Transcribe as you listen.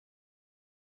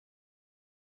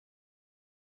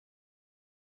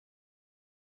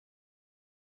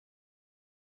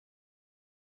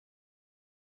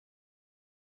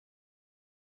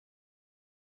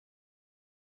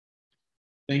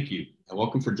Thank you, and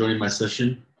welcome for joining my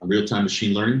session on real-time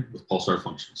machine learning with Pulsar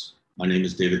Functions. My name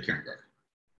is David Kjerrumgaard.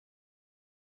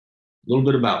 A little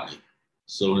bit about me.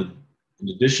 So in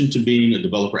addition to being a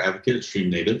developer advocate at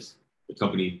Streamlio, the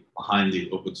company behind the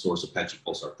open source Apache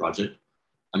Pulsar project,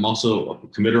 I'm also a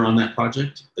committer on that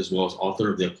project, as well as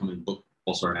author of the upcoming book,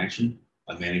 Pulsar in Action,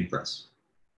 by Manning Press.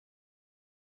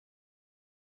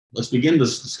 Let's begin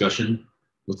this discussion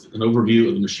with an overview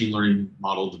of the machine learning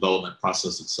model development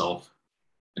process itself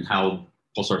and how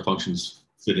Pulsar functions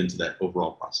fit into that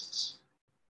overall process.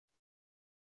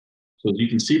 So as you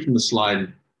can see from the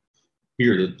slide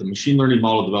here, that the machine learning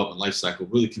model development lifecycle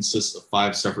really consists of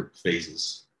 5 separate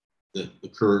phases that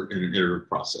occur in an iterative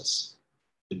process.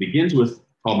 It begins with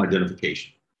problem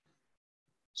identification.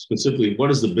 Specifically,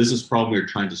 what is the business problem we're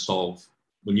trying to solve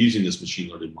when using this machine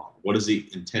learning model? What is the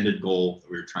intended goal that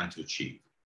we're trying to achieve?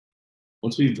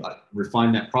 Once we've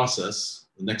refined that process,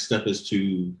 the next step is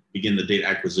to begin the data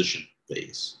acquisition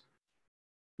phase,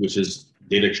 which is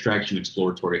data extraction,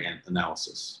 exploratory, and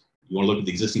analysis. You want to look at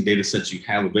the existing data sets you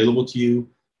have available to you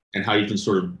and how you can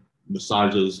sort of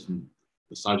massage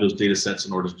those data sets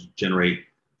in order to generate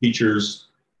features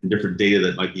and different data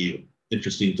that might be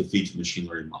interesting to feed the machine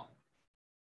learning model.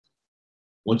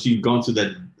 Once you've gone through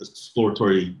that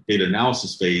exploratory data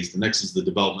analysis phase, the next is the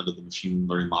development of the machine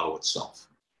learning model itself.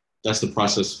 That's the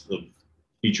process of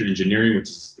feature engineering, which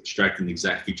is extracting the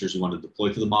exact features you want to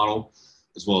deploy to the model,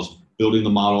 as well as building the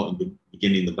model and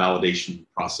beginning the validation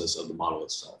process of the model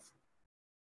itself.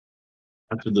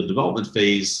 After the development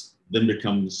phase, then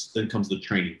comes the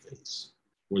training phase,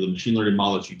 where the machine learning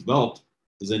model that you developed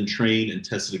is then trained and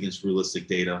tested against realistic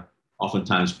data,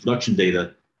 oftentimes production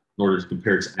data, in order to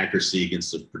compare its accuracy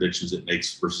against the predictions it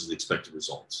makes versus the expected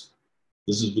results.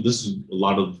 This is a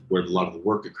lot of where a lot of the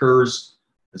work occurs.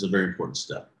 It's a very important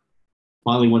step.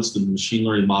 Finally, once the machine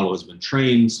learning model has been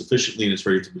trained sufficiently and it's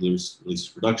ready to be released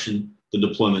to production, the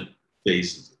deployment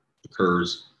phase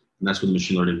occurs, and that's when the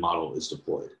machine learning model is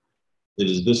deployed. It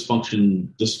is this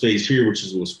phase here, which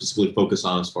is what we'll specifically focus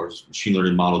on as far as machine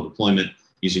learning model deployment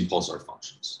using Pulsar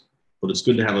functions. But it's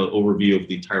good to have an overview of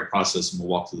the entire process, and we'll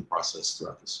walk through the process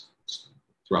throughout this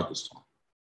talk.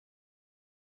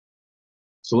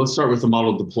 So let's start with the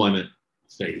model deployment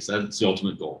phase. That's the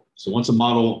ultimate goal. So once a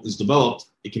model is developed,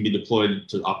 it can be deployed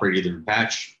to operate either in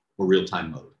batch or real-time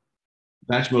mode. In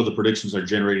batch mode, the predictions are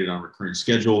generated on a recurring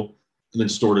schedule and then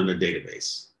stored in a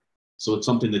database. So it's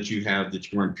something that you can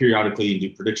run periodically and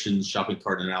do predictions, shopping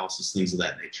cart analysis, things of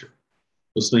that nature.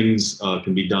 Those things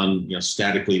can be done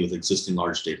statically with existing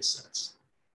large data sets.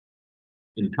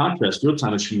 In contrast,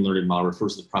 real-time machine learning model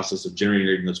refers to the process of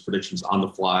generating those predictions on the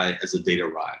fly as the data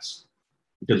arrives,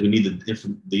 because we need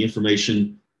the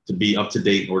information to be up to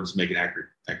date in order to make an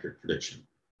accurate prediction.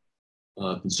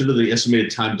 Consider the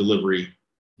estimated time delivery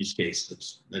use case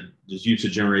that is used to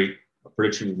generate a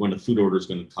prediction of when a food order is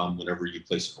going to come whenever you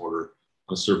place an order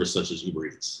on a service such as Uber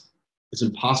Eats. It's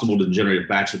impossible to generate a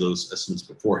batch of those estimates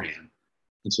beforehand.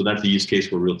 And so that's the use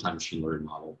case where real-time machine learning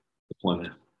model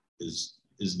deployment is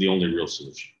the only real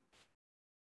solution.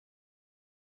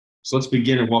 So let's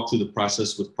begin and walk through the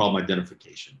process with problem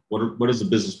identification. What is the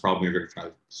business problem you're going to try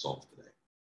to solve today?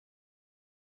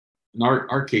 In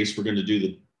our case, we're going to do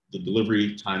the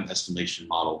delivery time estimation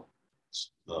model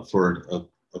for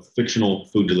a fictional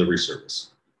food delivery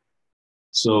service.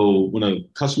 So when a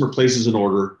customer places an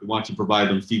order, we want to provide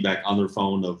them feedback on their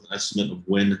phone of an estimate of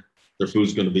when their food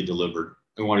is going to be delivered.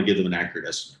 We want to give them an accurate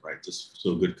estimate, right? Just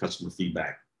so good customer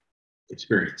feedback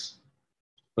experience.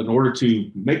 But in order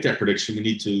to make that prediction, we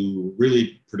need to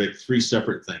really predict 3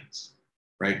 separate things,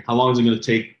 right? How long is it going to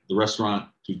take the restaurant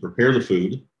to prepare the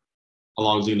food? How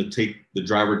long is it going to take the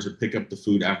driver to pick up the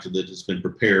food after that it's been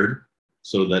prepared?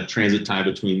 So that transit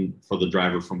time for the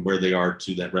driver from where they are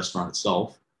to that restaurant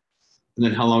itself. And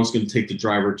then how long it's going to take the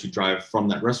driver to drive from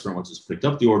that restaurant once it's picked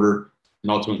up the order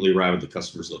and ultimately arrive at the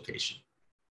customer's location.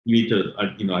 You need to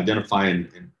identify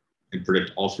and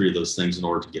predict all 3 of those things in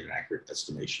order to get an accurate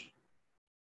estimation.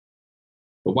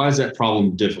 But why is that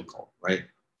problem difficult, right?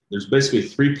 There's basically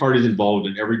 3 parties involved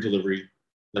in every delivery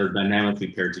that are dynamically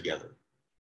paired together.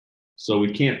 So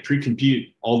we can't pre-compute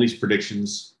all these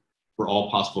predictions for all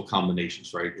possible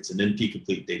combinations, right? It's an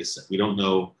NP-complete data set. We don't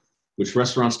know which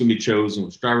restaurant's going to be chosen,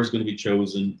 which driver is going to be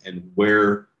chosen, and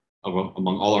where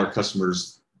among all our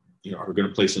customers are going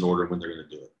to place an order when they're going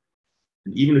to do it.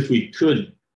 And even if we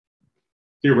could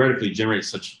theoretically generate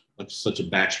such a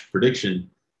batch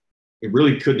prediction, it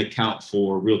really couldn't account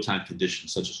for real-time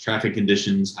conditions such as traffic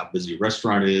conditions, how busy a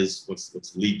restaurant is, what's the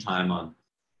lead time on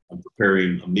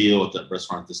preparing a meal at that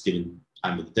restaurant at this given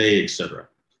time of the day, et cetera.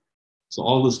 So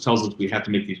all this tells us we have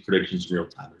to make these predictions in real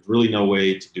time. There's really no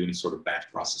way to do any sort of batch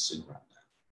processing around that.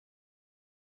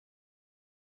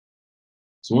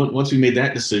 So once we made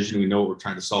that decision, we know what we're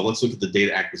trying to solve. Let's look at the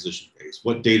data acquisition phase.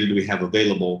 What data do we have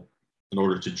available in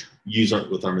order to use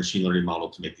with our machine learning model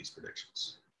to make these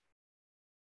predictions?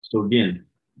 So again,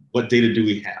 what data do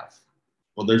we have?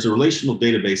 Well, there's a relational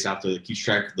database out there that keeps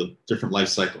track of the different life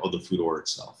cycle of the food order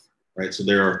itself, right? So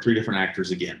there are 3 different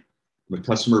actors again. When a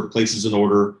customer places an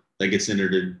order, that gets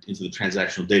entered into the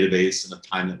transactional database and the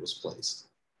time that was placed.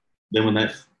 Then when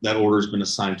that order has been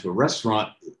assigned to a restaurant,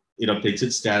 it updates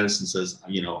its status and says,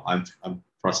 you know, I'm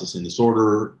processing this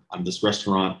order, I'm this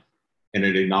restaurant, and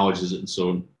it acknowledges it. And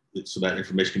so that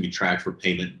information can be tracked for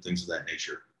payment and things of that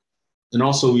nature. And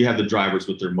also we have the drivers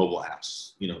with their mobile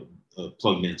apps, you know,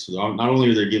 plugged in. So not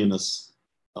only are they giving us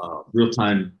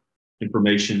real-time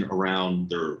information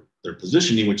around their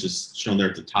positioning, which is shown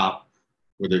there at the top,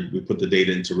 where we put the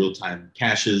data into real-time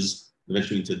caches,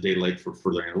 eventually into the data lake for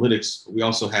further analytics. But we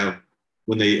also have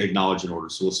when they acknowledge an order.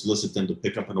 So we'll solicit them to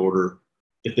pick up an order.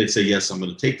 If they say, yes, I'm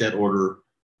going to take that order,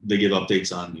 they give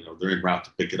updates on, you know, they're en route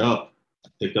to pick it up. I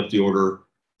picked up the order,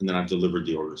 and then I've delivered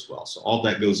the order as well. So all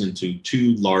that goes into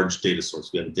 2 large data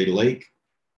sources. We have a data lake,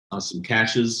 some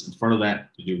caches in front of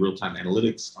that to do real-time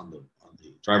analytics on the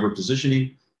driver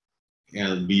positioning.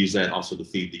 And we use that also to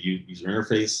feed the user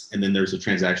interface. And then there's a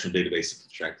transactional database that can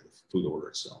track the food order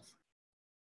itself.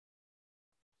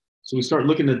 So we start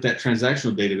looking at that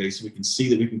transactional database, and we can see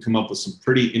that we can come up with some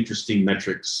pretty interesting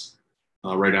metrics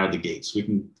right out of the gate. So we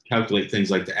can calculate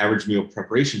things like the average meal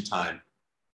preparation time,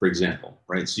 for example,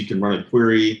 right? So you can run a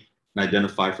query and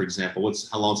identify, for example,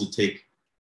 how long does it take,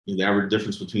 you know, the average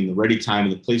difference between the ready time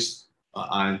and the place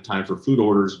time for food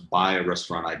orders by a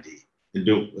restaurant ID. And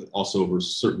do it also over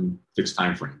certain fixed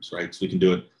time frames, right? So we can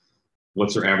do it,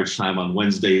 what's their average time on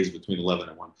Wednesdays between 11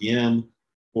 and 1 p.m.,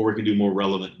 or we can do more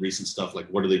relevant recent stuff like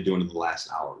what are they doing in the last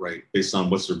hour, right? Based on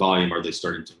what's their volume, are they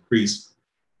starting to increase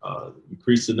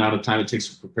the amount of time it takes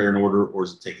to prepare an order, or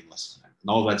is it taking less time? And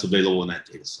all that's available in that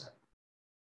data set.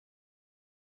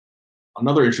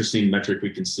 Another interesting metric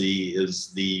we can see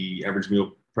is the average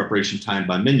meal preparation time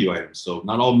by menu items. So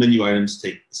not all menu items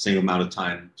take the same amount of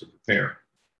time to prepare.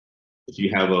 If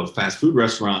you have a fast food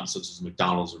restaurant, such as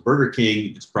McDonald's or Burger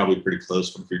King, it's probably pretty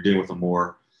close. But if you're dealing with a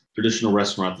more traditional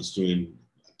restaurant that's doing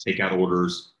takeout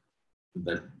orders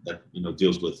that you know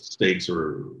deals with steaks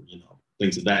or you know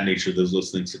things of that nature, those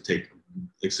things that take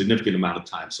a significant amount of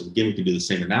time. So again, we can do the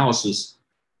same analysis.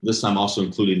 This time also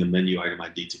including the menu item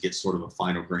ID to get sort of a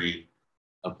final grain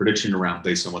prediction around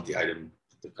based on what the item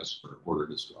the customer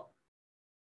ordered as well.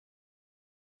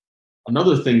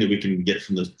 Another thing that we can get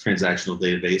from the transactional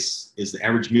database is the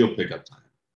average meal pickup time.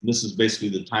 And this is basically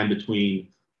the time between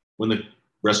when the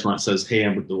restaurant says, hey,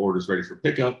 the order is ready for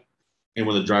pickup, and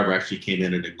when the driver actually came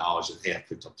in and acknowledged that, hey, I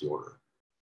picked up the order.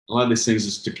 A lot of these things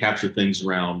is to capture things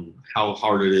around how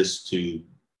hard it is to,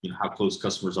 you know, how close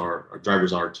customers are, or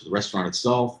drivers are to the restaurant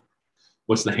itself.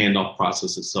 What's the handoff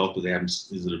process itself? Is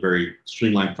it a very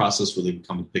streamlined process where they can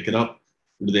come and pick it up?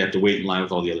 Or do they have to wait in line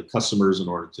with all the other customers in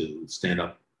order to stand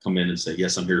up, come in and say,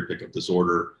 yes, I'm here to pick up this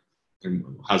order? And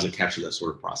how does it capture that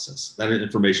sort of process? That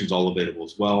information is all available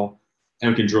as well.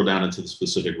 And we can drill down into the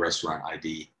specific restaurant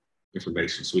ID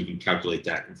information, so we can calculate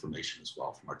that information as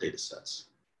well from our data sets.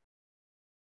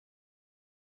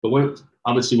 But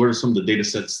obviously, what are some of the data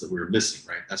sets that we're missing,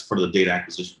 right? That's part of the data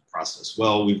acquisition process.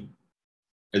 Well,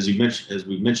 as we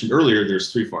mentioned earlier,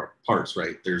 there's 3 parts,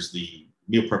 right? There's the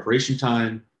meal preparation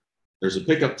time, there's a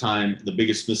pickup time, and the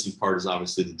biggest missing part is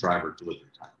obviously the driver delivery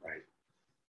time, right?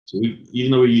 So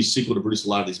even though we use SQL to produce a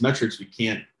lot of these metrics, we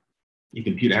can't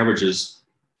compute averages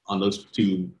on those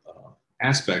 2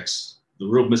 aspects. The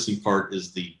real missing part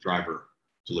is the driver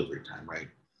delivery time, right?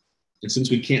 And since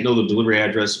we can't know the delivery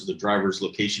address or the driver's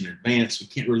location in advance, we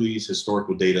can't really use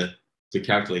historical data to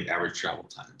calculate average travel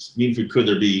times. I mean, if we could,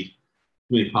 there'd be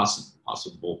many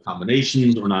possible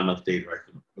combinations or not enough data, right?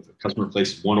 If a customer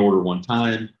places one order one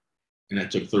time and that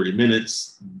took 30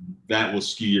 minutes, that will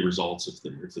skew your results if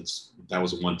that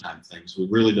was a one-time thing. So we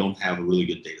really don't have a really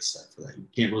good data set for that. You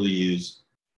can't really use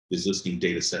existing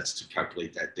data sets to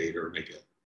calculate that data or make an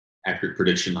accurate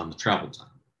prediction on the travel time.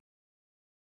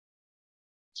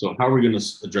 So how are we going to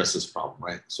address this problem,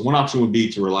 right? So one option would be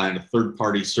to rely on a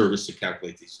third-party service to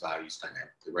calculate these values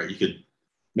dynamically, right? You could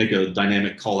make a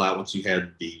dynamic call out once you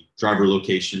had the driver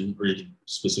location, or you could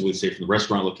specifically say from the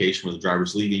restaurant location where the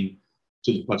driver's leaving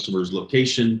to the customer's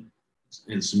location,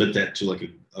 and submit that to like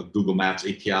a Google Maps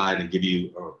API and give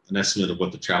you an estimate of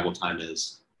what the travel time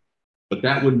is. But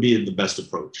that wouldn't be the best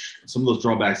approach. Some of those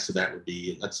drawbacks to that would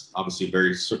be that's obviously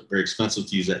very expensive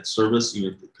to use that service,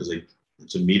 even because they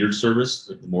it's a metered service.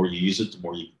 The more you use it, the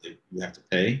more you have to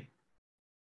pay.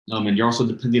 And you're also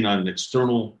depending on an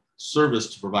external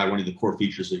service to provide one of the core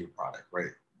features of your product,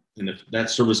 right? And if that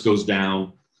service goes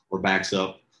down or backs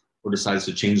up or decides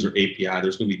to change their API,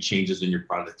 there's going to be changes in your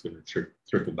product that are going to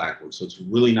trickle backwards. So it's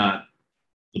really not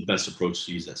the best approach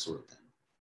to use that sort of thing.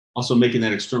 Also, making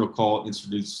that external call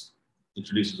introduces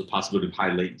the possibility of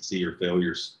high latency or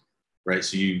failures, right?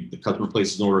 So the customer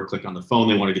places an order, click on the phone,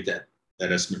 they want to get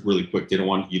that estimate really quick. They don't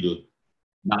want you to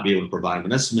not be able to provide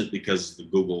an estimate because the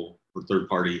Google or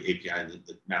third-party API,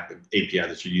 the mapping API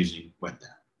that you're using went down.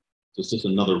 So it's just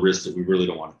another risk that we really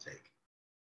don't want to take.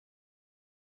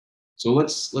 So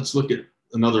let's look at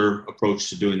another approach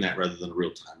to doing that rather than a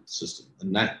real-time system.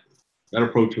 And that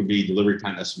approach would be delivery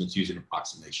time estimates using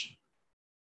approximation,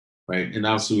 right? And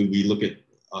also we look at,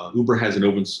 Uber has an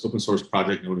open source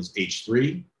project known as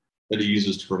H3 that it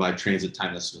uses to provide transit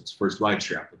time estimates for its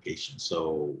rideshare application.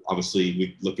 So obviously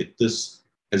we look at this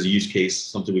as a use case,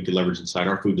 something we could leverage inside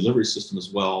our food delivery system as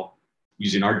well,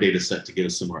 using our data set to give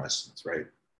us similar estimates, right?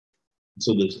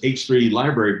 So this H3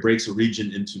 library breaks a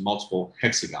region into multiple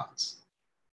hexagons,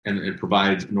 and it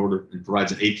provides an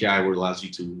API where it allows you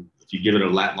to, if you give it a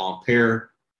lat long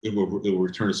pair, it will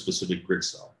return a specific grid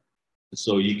cell. And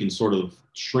so you can sort of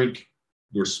shrink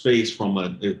your space from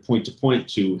a point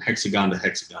to hexagon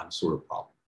sort of problem.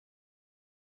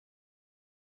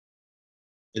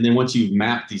 And then once you've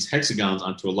mapped these hexagons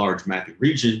onto a large mapping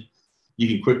region, you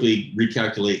can quickly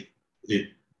recalculate the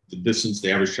distance,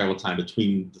 the average travel time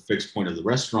between the fixed point of the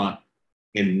restaurant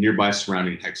and nearby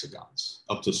surrounding hexagons,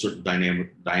 up to a certain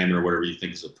diameter, whatever you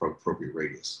think is an appropriate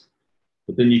radius.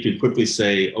 But then you can quickly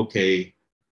say, okay,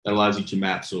 that allows you to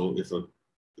map. So if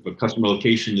a customer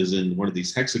location is in one of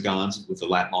these hexagons with a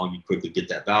lat long, you quickly get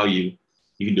that value.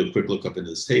 You can do a quick lookup into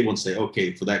this table and say,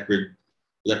 okay, for that grid,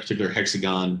 that particular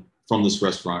hexagon from this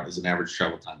restaurant is an average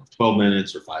travel time of 12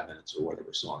 minutes or 5 minutes or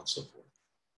whatever, so on and so forth.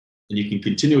 And you can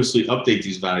continuously update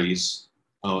these values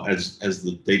as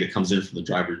the data comes in from the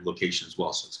driver location as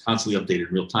well. So it's constantly updated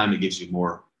in real time. It gives you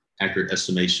more accurate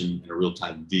estimation and a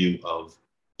real-time view of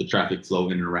the traffic flow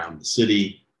in and around the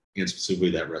city and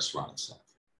specifically that restaurant itself.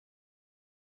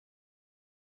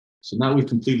 So now we've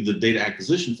completed the data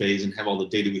acquisition phase and have all the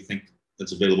data we think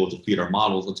that's available to feed our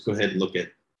models. Let's go ahead and look at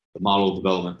the model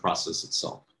development process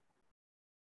itself.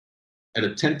 At a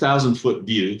 10,000-foot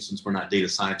view, since we're not data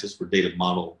scientists, we're data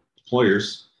model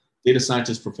deployers, data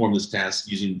scientists perform this task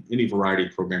using any variety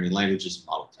of programming languages and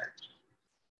model types.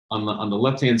 On the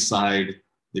left-hand side,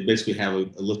 they basically have a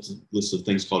list of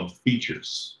things called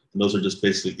features. And those are just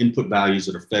basically input values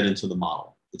that are fed into the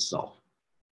model itself.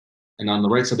 And on the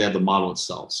right side, they have the model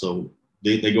itself. So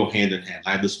they go hand in hand.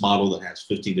 I have this model that has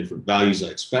 15 different values I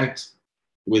expect.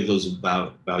 The way those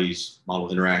values model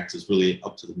interacts is really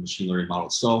up to the machine learning model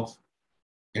itself.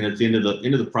 And at the end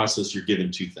of the process, you're given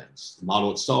two things: the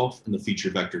model itself and the feature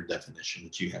vector definition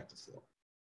that you have to fill.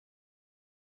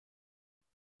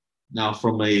 Now,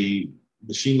 from a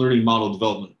machine learning model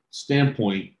development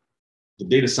standpoint, the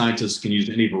data scientists can use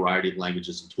any variety of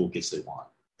languages and toolkits they want.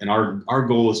 And our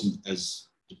goal as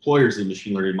deployers of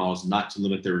machine learning models not to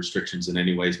limit their restrictions in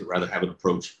any ways, but rather have an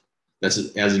approach that's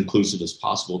as inclusive as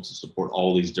possible to support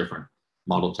all these different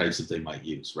model types that they might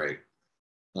use, right?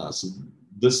 So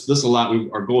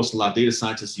our goal is to allow data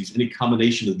scientists to use any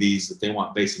combination of these that they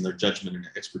want based on their judgment and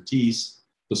expertise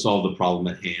to solve the problem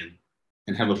at hand,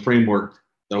 and have a framework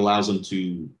that allows them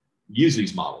to use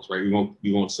these models, right?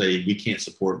 We won't say we can't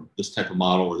support this type of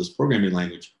model or this programming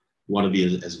language. We want to be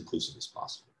as inclusive as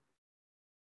possible.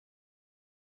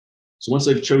 So once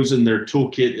they've chosen their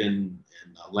toolkit and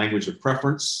language of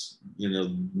preference,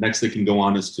 next they can go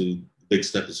on is to the big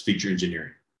step is feature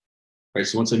engineering. Right,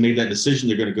 so once they made that decision,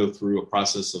 they're going to go through a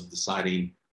process of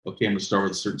deciding, okay, I'm going to start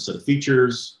with a certain set of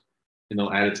features, and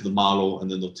they'll add it to the model,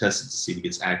 and then they'll test it to see if it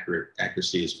gets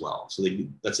accuracy as well. So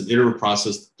that's an iterative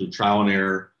process through trial and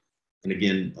error, and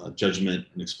again, judgment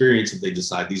and experience. That they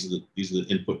decide these are the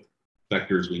input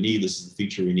vectors we need. This is the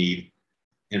feature we need.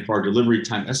 And for our delivery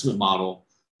time estimate model,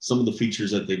 some of the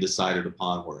features that they decided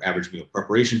upon were average meal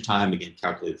preparation time, again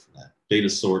calculated from that data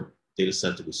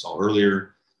set that we saw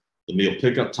earlier, the meal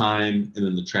pickup time, and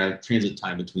then the transit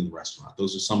time between the restaurant.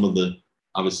 Those are some of the,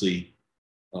 obviously,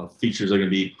 features that are going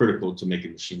to be critical to make a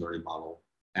machine learning model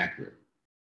accurate.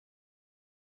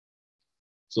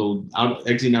 So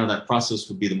exiting out of that process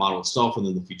would be the model itself and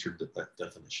then the feature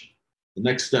definition. The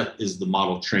next step is the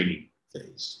model training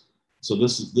phase. So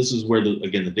this is where,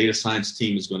 again, the data science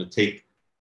team is going to take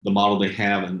the model they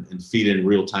have and feed in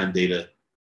real-time data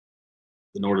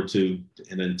in order to,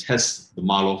 and then test the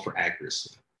model for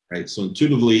accuracy. Right, so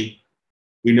intuitively,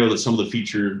 we know that some of the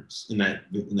features in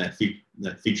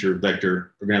that feature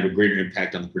vector are going to have a greater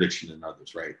impact on the prediction than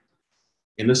others, right?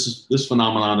 And this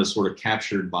phenomenon is sort of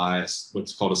captured by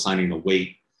what's called assigning a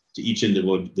weight to each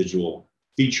individual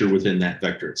feature within that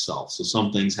vector itself. So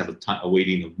some things have a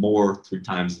weighting of more, 3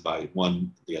 times by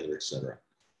 1, the other, et cetera.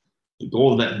 The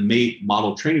goal of that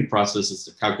model training process is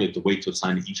to calculate the weight to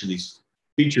assign to each of these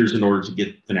features in order to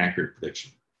get an accurate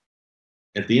prediction.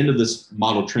 At the end of this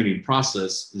model training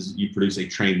process is you produce a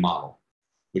trained model,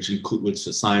 which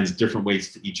assigns different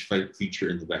weights to each feature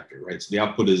in the vector, right? So the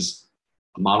output is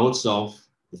a model itself,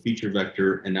 the feature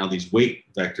vector, and now these weight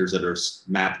vectors that are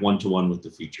mapped one-to-one with the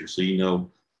feature. So you know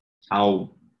how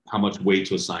much weight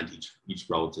to assign to each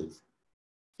relative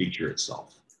feature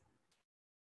itself.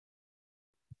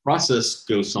 The process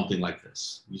goes something like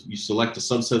this. You select a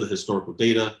subset of the historical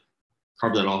data,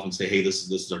 carve that off and say, hey, this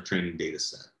is our training data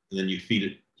set. And then you feed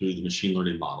it through the machine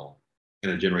learning model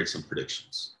and it generates some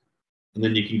predictions. And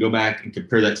then you can go back and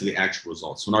compare that to the actual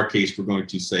results. So in our case, we're going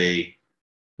to say,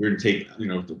 we're going to take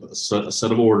a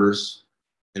set of orders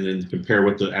and then compare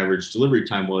what the average delivery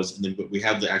time was. And then we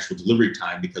have the actual delivery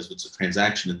time because it's a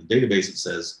transaction in the database. It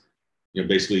says,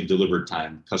 basically delivered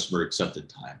time, customer accepted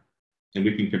time. And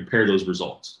we can compare those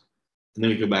results. And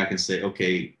then we go back and say,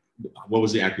 okay, what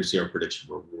was the accuracy of our prediction?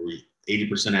 Were we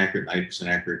 80% accurate, 90%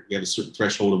 accurate? We have a certain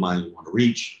threshold of mind we want to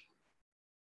reach.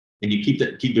 And you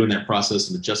keep doing that process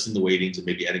and adjusting the weightings and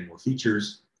maybe adding more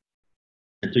features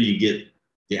until you get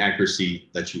the accuracy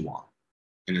that you want.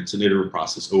 And it's an iterative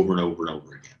process over and over and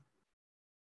over again.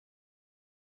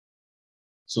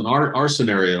 So in our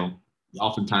scenario,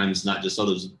 oftentimes, not just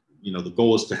others, the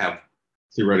goal is to have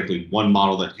theoretically one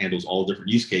model that handles all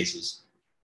different use cases.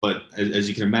 But as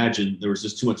you can imagine, there was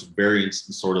just too much variance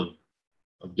in sort of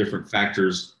different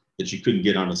factors that you couldn't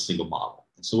get on a single model.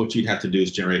 And so what you'd have to do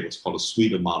is generate what's called a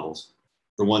suite of models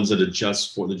for ones that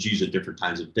adjust for the G's at different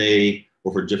times of day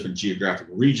or for different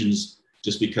geographical regions,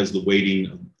 just because the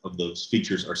weighting of those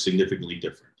features are significantly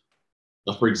different.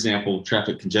 But for example,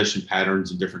 traffic congestion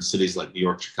patterns in different cities like New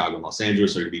York, Chicago, and Los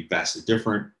Angeles are going to be vastly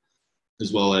different,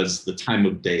 as well as the time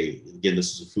of day. Again,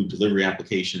 this is a food delivery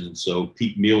application, and so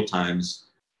peak meal times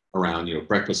around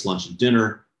breakfast, lunch, and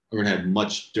dinner are going to have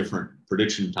much different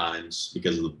prediction times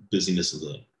because of the busyness of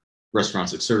the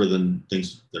restaurants, et cetera, than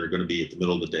things that are going to be at the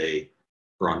middle of the day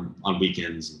or on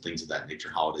weekends and things of that nature,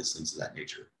 holidays, things of that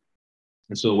nature.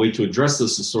 And so a way to address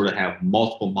this is sort of have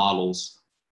multiple models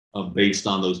based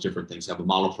on those different things. Have a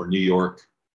model for New York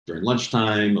during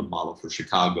lunchtime, a model for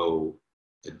Chicago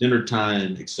at dinner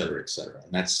time, et cetera, et cetera.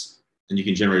 And you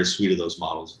can generate a suite of those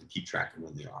models and keep track of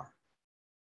when they are.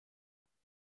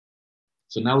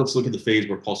 So now let's look at the phase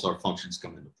where Pulsar functions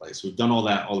come into play. So we've done all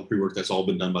the pre-work. That's all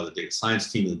been done by the data science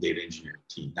team and the data engineering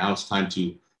team. Now it's time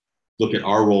to look at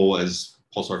our role as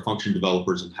Pulsar function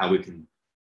developers and how we can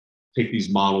take these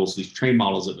models, these trained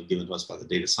models that have been given to us by the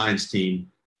data science team,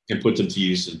 and put them to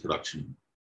use in production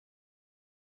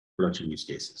use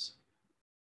cases.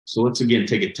 So let's again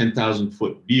take a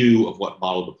 10,000-foot view of what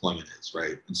model deployment is,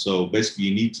 right? And so basically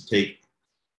you need to take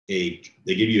they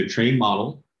give you a trained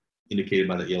model indicated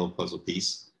by that yellow puzzle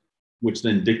piece, which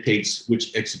then dictates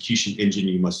which execution engine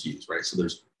you must use, right? So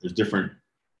there's different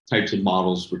types of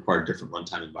models require different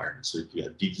runtime environments. So if you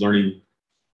have deep learning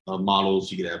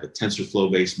models, you could have a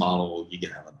TensorFlow-based model, you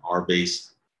can have an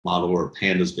R-based model or a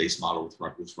Pandas-based model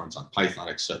which runs on Python,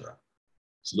 et cetera.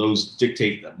 So those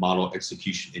dictate that model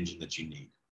execution engine that you need.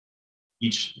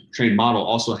 Each trained model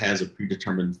also has a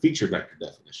predetermined feature vector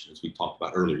definition, as we talked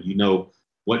about earlier. You know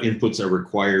what inputs are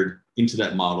required into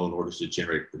that model in order to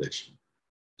generate prediction.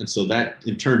 And so that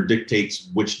in turn dictates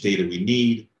which data we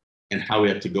need and how we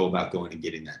have to go about going and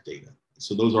getting that data.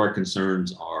 So those are our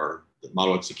concerns are the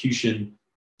model execution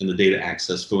and the data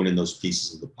access, filling in those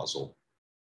pieces of the puzzle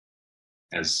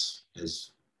as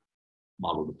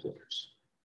model deployers.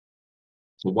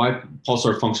 So why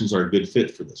Pulsar functions are a good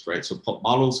fit for this, right? So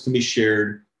models can be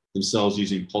shared themselves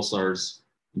using Pulsar's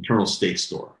internal state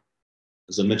store.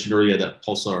 As I mentioned earlier, that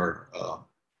Pulsar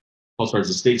is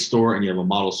a state store and you have a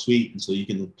model suite. And so you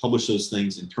can publish those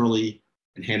things internally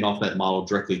and hand off that model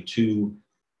directly to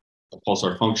a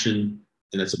Pulsar function.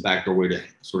 And that's a backdoor way to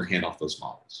sort of hand off those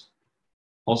models.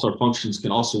 Pulsar functions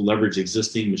can also leverage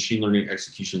existing machine learning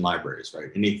execution libraries,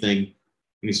 right? Any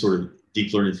sort of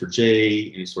deep learning for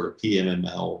J, any sort of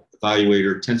PMML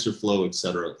evaluator, TensorFlow, et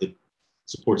cetera. It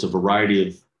supports a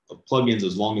variety of plugins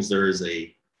as long as there is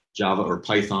a Java or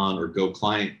Python or Go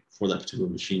client for that particular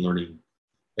machine learning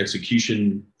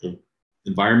execution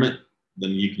environment,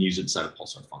 then you can use it inside a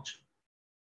Pulsar function.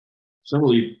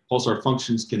 Similarly, Pulsar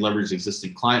functions can leverage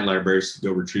existing client libraries to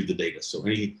go retrieve the data. So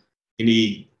any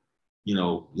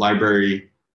library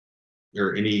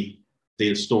or any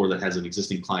data store that has an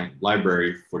existing client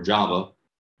library for Java,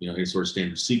 any sort of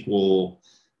standard SQL,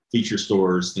 feature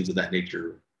stores, things of that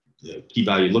nature. The key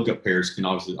value lookup pairs can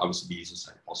obviously be used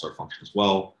inside Pulsar function as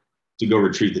well to go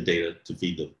retrieve the data to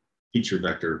feed the feature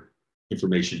vector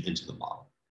information into the model.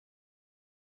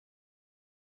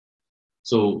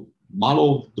 So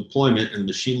model deployment and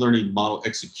machine learning model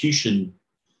execution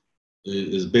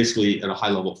is basically at a high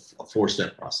level a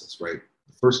 4-step process, right?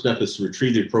 The first step is to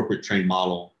retrieve the appropriate trained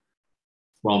model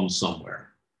from somewhere.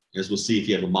 As we'll see, if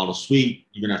you have a model suite,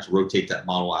 you're gonna have to rotate that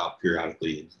model out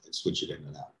periodically and switch it in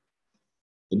and out.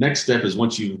 The next step is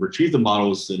once you retrieve the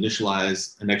model is to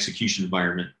initialize an execution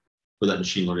environment for that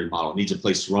machine learning model. It needs a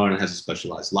place to run, it has a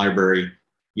specialized library.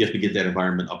 You have to get that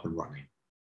environment up and running.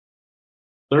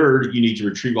 Third, you need to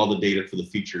retrieve all the data for the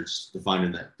features defined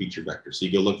in that feature vector. So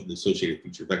you go look at the associated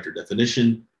feature vector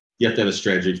definition. You have to have a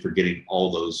strategy for getting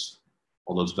all those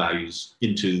values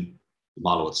into the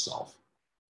model itself.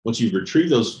 Once you've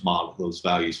retrieved those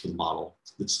values for the model,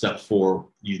 it's step 4.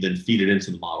 You then feed it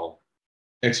into the model,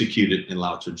 execute it, and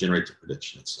allow it to generate the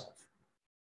prediction itself.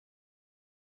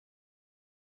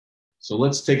 So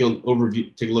let's take a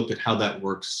look at how that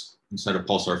works inside of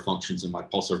Pulsar functions, and my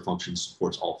Pulsar function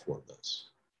supports all 4 of those.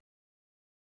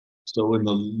 So in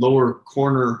the lower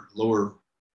corner, lower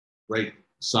right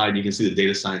side, you can see the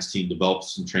data science team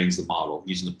develops and trains the model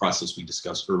using the process we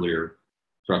discussed earlier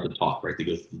throughout the talk, right? They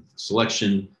go through the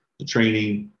selection, the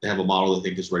training, they have a model that they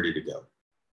think is ready to go.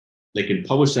 They can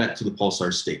publish that to the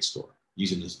Pulsar state store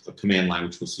using a command line,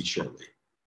 which we'll see shortly.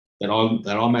 That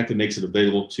automatically makes it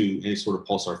available to any sort of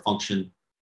Pulsar function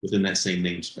within that same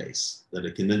namespace, that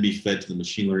it can then be fed to the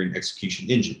machine learning execution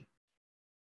engine.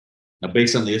 Now,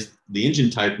 based on the engine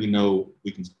type, we know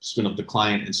we can spin up the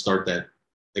client and start that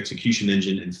execution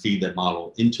engine and feed that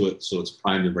model into it so it's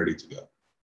primed and ready to go.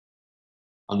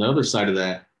 On the other side of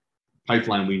that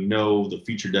pipeline, we know the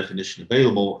feature definition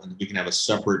available, and we can have a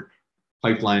separate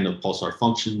pipeline of Pulsar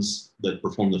functions that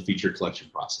perform the feature collection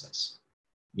process.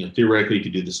 Theoretically, you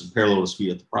could do this in parallel to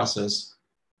speed up the process,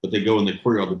 but they go and they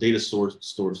query all the data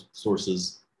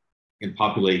sources and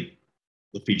populate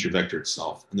the feature vector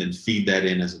itself, and then feed that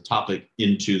in as a topic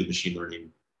into the machine learning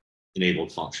enabled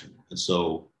function. And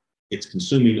so it's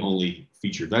consuming only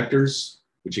feature vectors,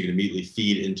 which you can immediately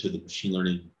feed into the machine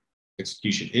learning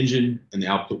execution engine, and the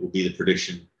output will be the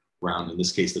prediction around, in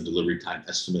this case, the delivery time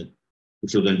estimate,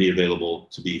 which will then be available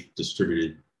to be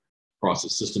distributed across the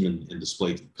system and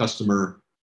displayed to the customer,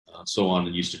 so on,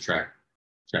 and used to track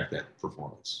that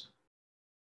performance.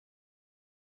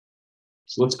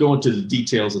 So let's go into the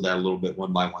details of that a little bit,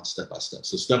 one by one, step by step.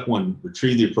 So step 1,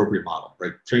 retrieve the appropriate model,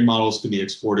 right? Trained models can be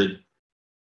exported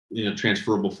in a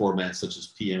transferable format such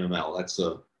as PMML. That's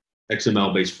a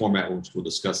XML-based format, which we'll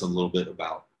discuss a little bit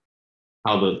about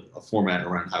how a format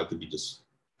around how it can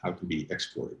be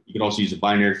exported. You can also use a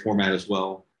binary format as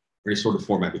well, or any sort of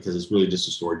format, because it's really just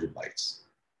a storage of bytes.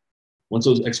 Once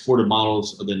those exported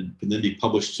models can then be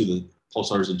published to the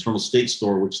Pulsar's internal state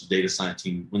store, which the data science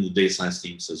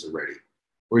team says are ready.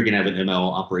 Or you can have an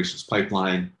ML operations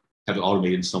pipeline, have it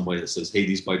automated in some way that says, hey,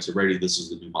 these bytes are ready, this is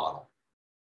the new model.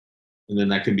 And then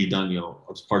that can be done,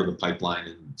 as part of the pipeline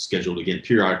and scheduled again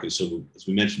periodically. So as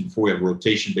we mentioned before, we have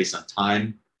rotation based on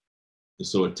time. And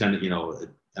so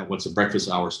once the breakfast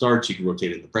hour starts, you can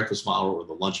rotate it in the breakfast model or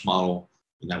the lunch model.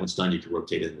 And that one's done, you can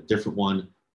rotate it in a different one.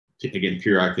 Again,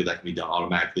 periodically, that can be done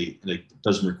automatically, and it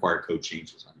doesn't require code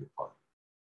changes on your part.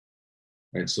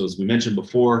 Right, so as we mentioned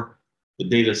before, the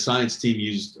data science team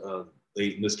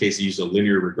in this case, they used a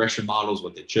linear regression model is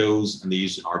what they chose, and they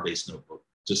used an R-based notebook.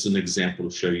 Just an example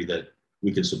to show you that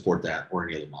we can support that or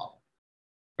any other model.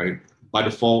 Right, by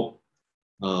default,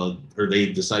 or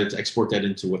they decided to export that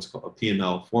into what's called a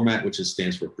PML format, which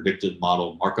stands for Predictive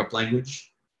Model Markup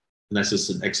Language. And that's just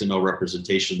an XML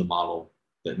representation of the model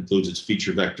that includes its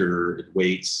feature vector, its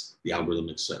weights, the algorithm,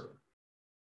 etc.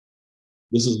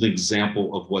 This is an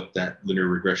example of what that linear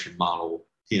regression model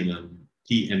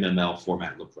PMML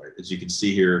format looked like. As you can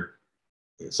see here,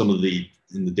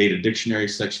 in the data dictionary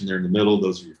section there in the middle,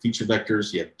 those are your feature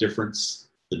vectors. You have difference,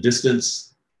 the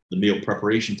distance, the meal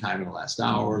preparation time in the last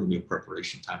hour, the meal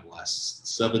preparation time in the last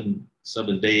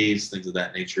seven days, things of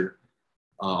that nature.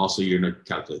 Also, you're going to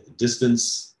calculate the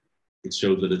distance. It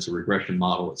shows that it's a regression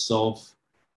model itself,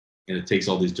 and it takes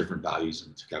all these different values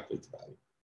to calculate the value.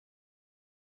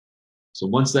 So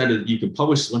once that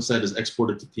is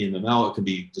exported to PMML, it can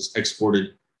be just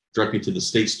exported directly to the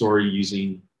state store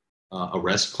using a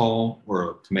REST call or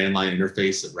a command line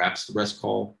interface that wraps the REST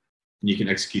call, and you can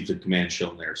execute the command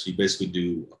shown there. So you basically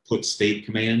do a put state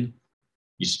command.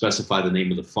 You specify the name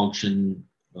of the function,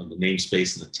 the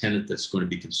namespace, and the tenant that's going to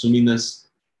be consuming this,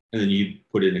 and then you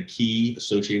put in a key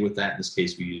associated with that. In this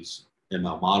case, we use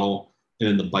ML model, and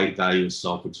then the byte value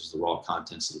itself, which is the raw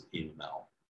contents of the PML,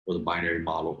 or the binary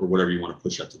model, or whatever you want to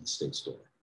push up to the state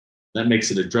store. That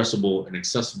makes it addressable and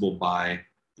accessible by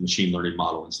the machine learning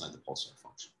model inside the Pulsar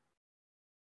function.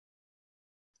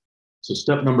 So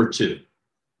step number 2,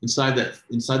 inside the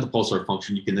Pulsar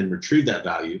function, you can then retrieve that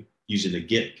value using the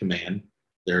get command.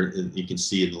 There, you can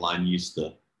see in the line, use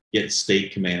the get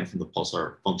state command from the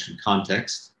Pulsar function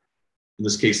context. In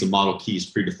this case, the model key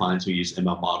is predefined, so we use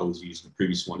ML model as we used in the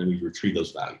previous one, and we retrieve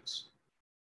those values.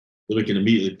 Then we can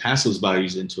immediately pass those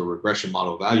values into a regression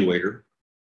model evaluator,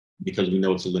 because we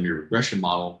know it's a linear regression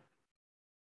model.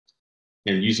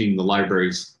 And using the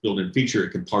library's built-in feature, it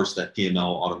can parse that PML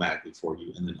automatically for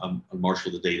you, and then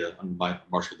unmarshal the data,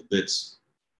 unmarshal the bits,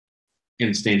 and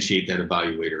instantiate that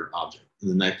evaluator object. And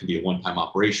then that can be a one-time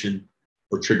operation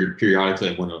or triggered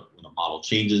periodically when a model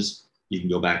changes. You can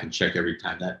go back and check every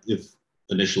time that if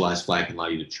initialize flag can allow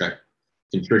you to check,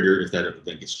 can trigger if that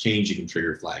event gets changed, you can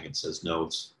trigger a flag and says, no,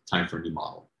 it's time for a new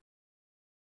model.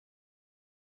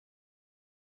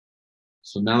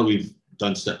 So now that we've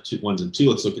done step 1 and 2,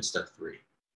 let's look at step 3.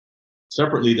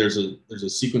 Separately, there's a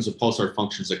sequence of Pulsar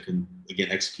functions that can, again,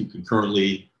 execute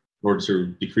concurrently in order to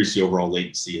decrease the overall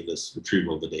latency of this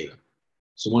retrieval of the data.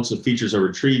 So once the features are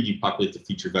retrieved, you populate the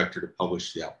feature vector to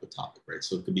publish the output topic, right?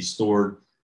 So it can be stored,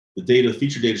 the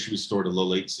feature data should be stored in low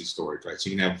latency storage, right? So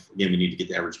you can have, again, we need to get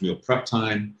the average meal prep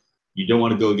time. You don't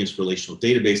want to go against relational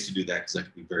database to do that, because that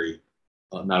can be very,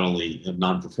 not only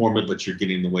non-performant, but you're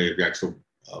getting in the way of your actual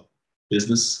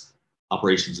business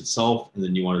operations itself. And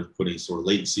then you want to put any sort of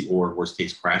latency, or worst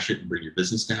case, crash it and bring your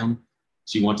business down.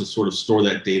 So you want to sort of store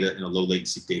that data in a low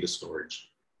latency data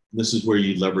storage. And this is where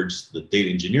you leverage the data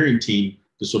engineering team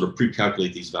to sort of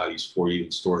pre-calculate these values for you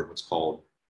and store it in what's called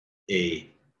a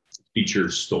feature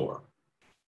store,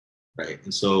 right?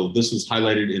 And so this was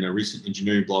highlighted in a recent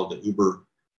engineering blog that Uber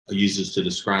uses to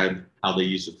describe how they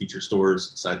use the feature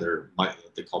stores inside their,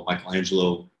 they call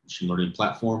Michelangelo machine learning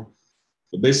platform.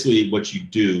 But basically what you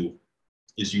do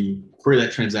is you query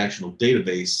that transactional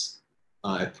database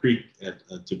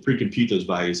to pre-compute those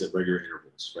values at regular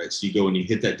intervals, right? So you go and you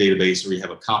hit that database, or you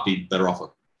have a copy, better off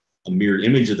a mirrored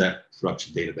image of that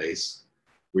production database,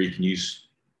 where you can use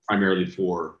primarily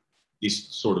for these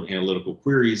sort of analytical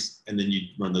queries, and then you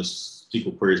run those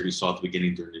SQL queries we saw at the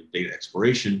beginning during the data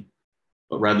exploration.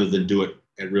 But rather than do it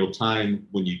at real time,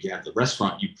 when you have the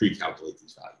restaurant, you pre-calculate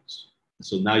these values. And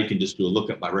so now you can just do a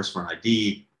lookup by restaurant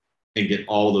ID and get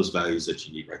all those values that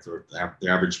you need, right? The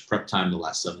average prep time the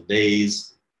last 7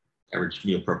 days, average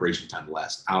meal preparation time the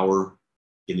last hour.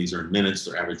 Again, these are in minutes.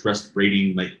 Their average rest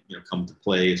rating might come into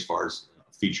play as far as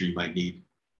a feature you might need.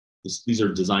 These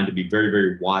are designed to be very,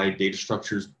 very wide data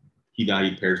structures, key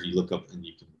value pairs you look up, and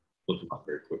you can look them up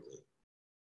very quickly.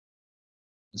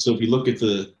 And so if you look at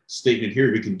the statement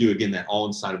here, we can do, again, that all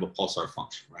inside of a Pulsar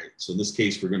function, right? So in this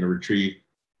case, we're going to retrieve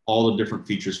all the different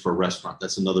features for a restaurant.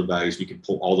 That's another values. We can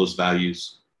pull all those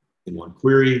values in one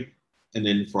query. And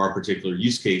then for our particular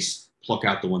use case, pluck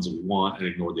out the ones that we want and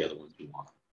ignore the other ones we want.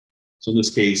 So in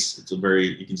this case, it's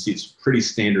you can see it's pretty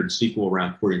standard SQL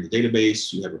around querying the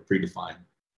database. You have a predefined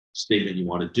statement you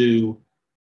want to do.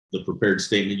 The prepared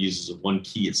statement uses one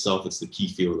key itself. It's the key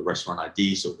field of the restaurant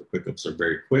ID. So the quick-ups are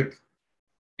very quick.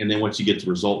 And then once you get the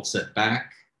result set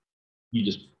back, you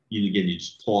just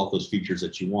pull out those features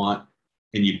that you want,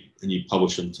 and you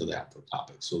publish them to the output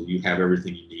topic. So you have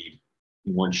everything you need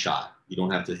in one shot. You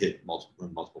don't have to hit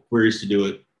multiple queries to do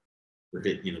it, or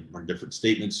hit run different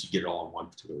statements. You get it all in one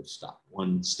particular stop.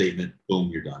 One statement, boom,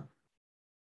 you're done.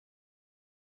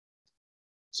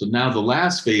 So now the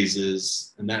last phase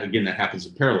is, and that again, that happens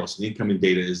in parallel. So the incoming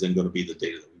data is then going to be the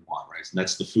data that we want, right? And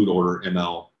that's the food order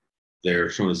ML there,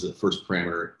 shown as the first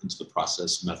parameter into the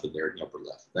process method there in the upper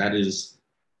left. That is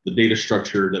the data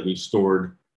structure that we've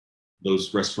stored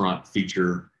those restaurant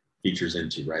features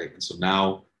into, right? And so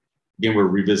now, again, we're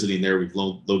revisiting there. We've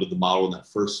loaded the model in that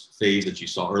first phase that you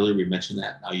saw earlier. We mentioned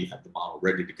that. Now you have the model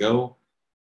ready to go.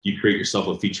 You create yourself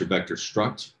a feature vector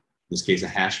struct, in this case, a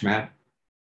hash map.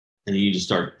 And you just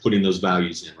start putting those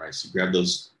values in, right? So you grab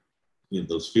those,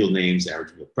 those field names,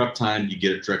 average meal prep time, you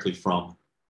get it directly from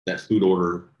that food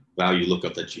order value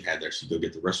lookup that you had there. So you go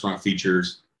get the restaurant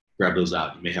features, grab those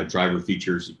out. You may have driver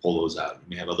features, you pull those out. You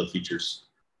may have other features.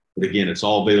 But again, it's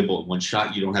all available in one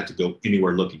shot. You don't have to go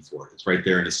anywhere looking for it. It's right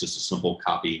there, and it's just a simple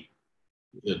copy,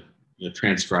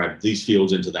 transcribe these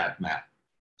fields into that map,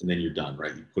 and then you're done,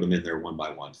 right? You put them in there one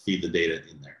by one, feed the data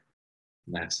in there,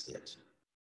 and that's it.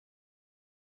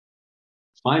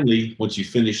 Finally, once you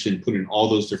finish and put in all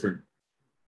those different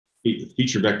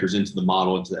feature vectors into the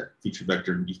model, into that feature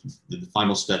vector, the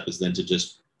final step is then to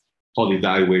just call the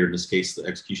evaluator, in this case, the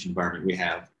execution environment we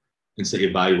have, and say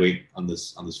evaluate on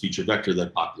this feature vector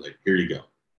that populated. Here you go.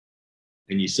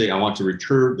 And you say, I want to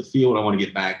return the field I want to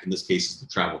get back. In this case, is the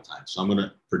travel time. So I'm going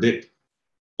to predict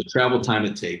the travel time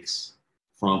it takes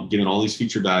from given all these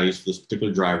feature values for this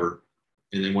particular driver.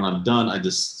 And then when I'm done, I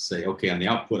just say, okay, on the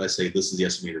output, I say, this is the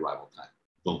estimated arrival time.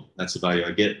 Boom, that's the value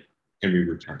I get, and we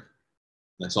return it.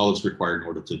 That's all that's required in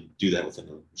order to do that within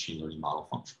a machine learning model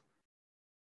function.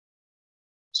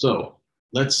 So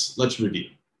let's review.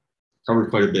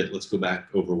 Covered quite a bit. Let's go back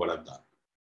over what I've done.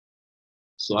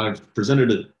 So I've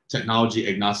presented a technology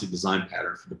agnostic design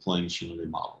pattern for deploying machine learning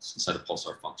models inside of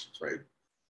Pulsar functions, right?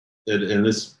 And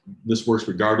this works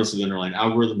regardless of the underlying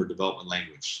algorithm or development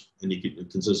language. And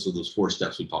it consists of those 4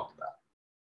 steps we talked about.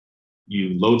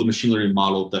 You load the machine learning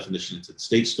model definition into the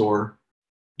state store.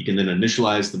 You can then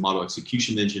initialize the model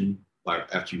execution engine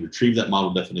after you retrieve that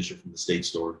model definition from the state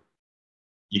store.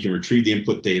 You can retrieve the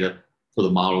input data for the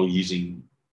model using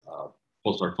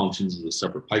Pulsar functions as a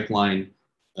separate pipeline,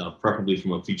 preferably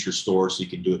from a feature store, so you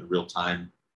can do it in real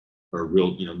time or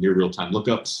near real time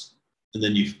lookups. And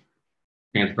then you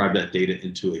transcribe that data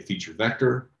into a feature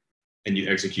vector, and you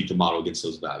execute the model against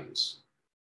those values.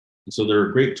 And so they're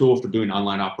a great tool for doing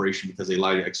online operation because they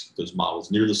allow you to execute those models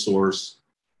near the source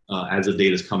as the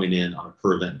data is coming in on a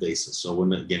per event basis. So when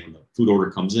the food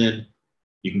order comes in,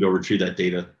 you can go retrieve that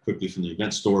data quickly from the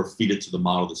event store, feed it to the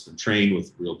model that's been trained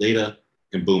with real data,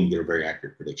 and boom, get a very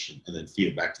accurate prediction, and then feed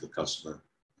it back to the customer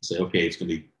and say, okay, it's going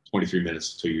to be 23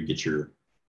 minutes until you get your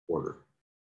order.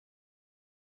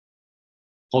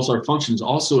 Pulsar functions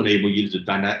also enable you to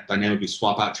dynamically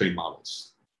swap out trained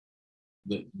models.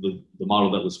 The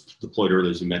model that was deployed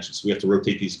earlier, as we mentioned, so we have to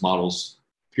rotate these models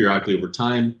periodically over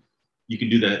time. You can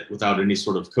do that without any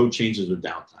sort of code changes or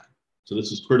downtime. So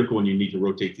this is critical when you need to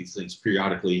rotate these things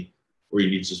periodically, or you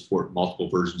need to support multiple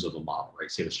versions of a model,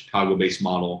 right? So you have a Chicago-based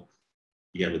model,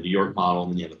 you have a New York model,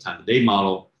 and then you have a time-of-day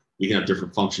model. You can have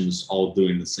different functions all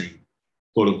doing the same,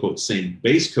 quote unquote, same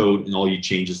base code, and all you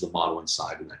change is the model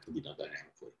inside, and that can be done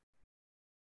dynamically.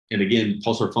 And again,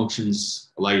 Pulsar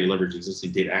functions allow you to leverage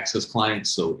existing data access clients.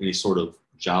 So any sort of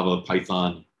Java,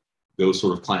 Python, Go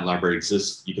sort of client library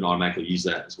exists, you can automatically use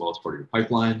that as well as part of your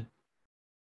pipeline.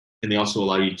 And they also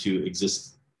allow you to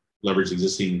leverage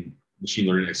existing machine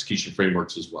learning execution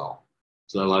frameworks as well.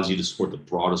 So that allows you to support the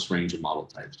broadest range of model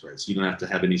types, right? So you don't have to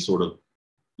have any sort of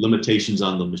limitations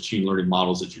on the machine learning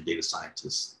models that your data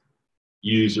scientists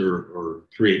use or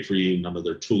create for you. None of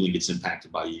their tooling gets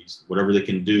impacted by you. Whatever they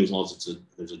can do, as long as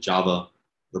there's a Java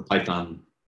or Python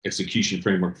execution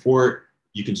framework for it,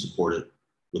 you can support it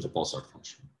with a Pulsar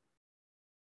function.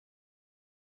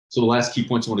 So the last key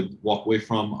points I want to walk away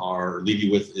from or leave you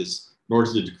with is, in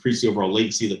order to decrease the overall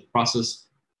latency of the process,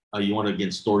 you want to, again,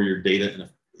 store your data in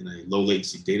a low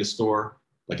latency data store,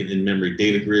 like an in-memory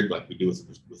data grid, like we do with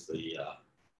the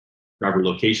driver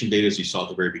location data, as you saw at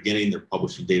the very beginning. They're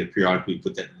publishing data periodically. We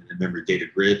put that in a memory data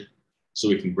grid so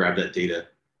we can grab that data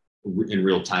in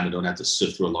real time and don't have to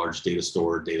sift through a large data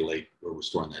store or data lake where we're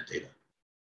storing that data.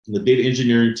 And the data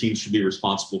engineering team should be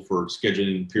responsible for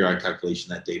scheduling periodic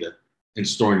calculation of that data and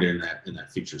storing it in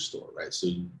that feature store, right? So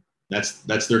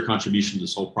that's their contribution to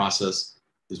this whole process.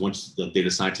 Is once the data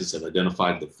scientists have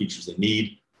identified the features they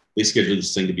need, they schedule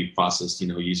this thing to be processed,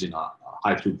 using a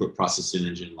high throughput processing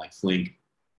engine like Flink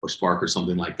or Spark or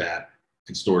something like that,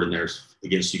 and store it in there.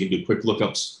 Again, so you can do quick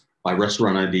lookups by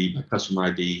restaurant ID, by customer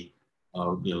ID,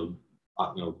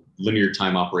 linear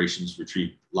time operations,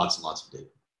 retrieve lots and lots of data.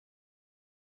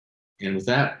 And with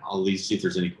that, I'll see if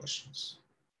there's any questions.